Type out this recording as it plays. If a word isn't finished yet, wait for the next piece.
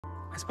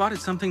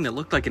spotted something that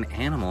looked like an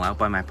animal out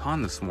by my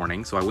pond this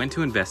morning, so I went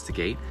to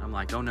investigate. I'm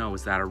like, oh no,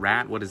 is that a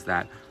rat? What is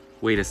that?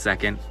 Wait a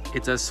second,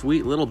 it's a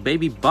sweet little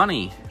baby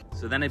bunny.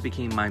 So then it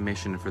became my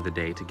mission for the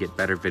day to get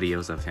better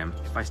videos of him.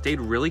 If I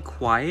stayed really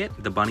quiet,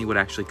 the bunny would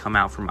actually come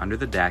out from under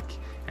the deck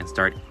and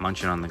start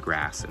munching on the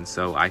grass. And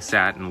so I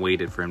sat and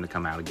waited for him to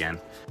come out again.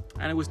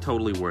 And it was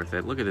totally worth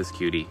it. Look at this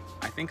cutie.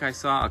 I think I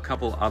saw a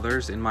couple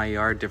others in my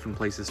yard, different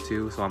places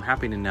too, so I'm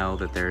happy to know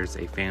that there's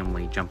a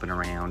family jumping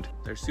around.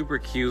 They're super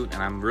cute,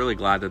 and I'm really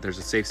glad that there's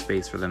a safe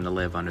space for them to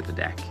live under the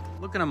deck.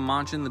 Look at them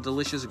munching the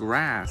delicious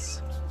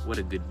grass. What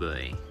a good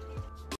boy.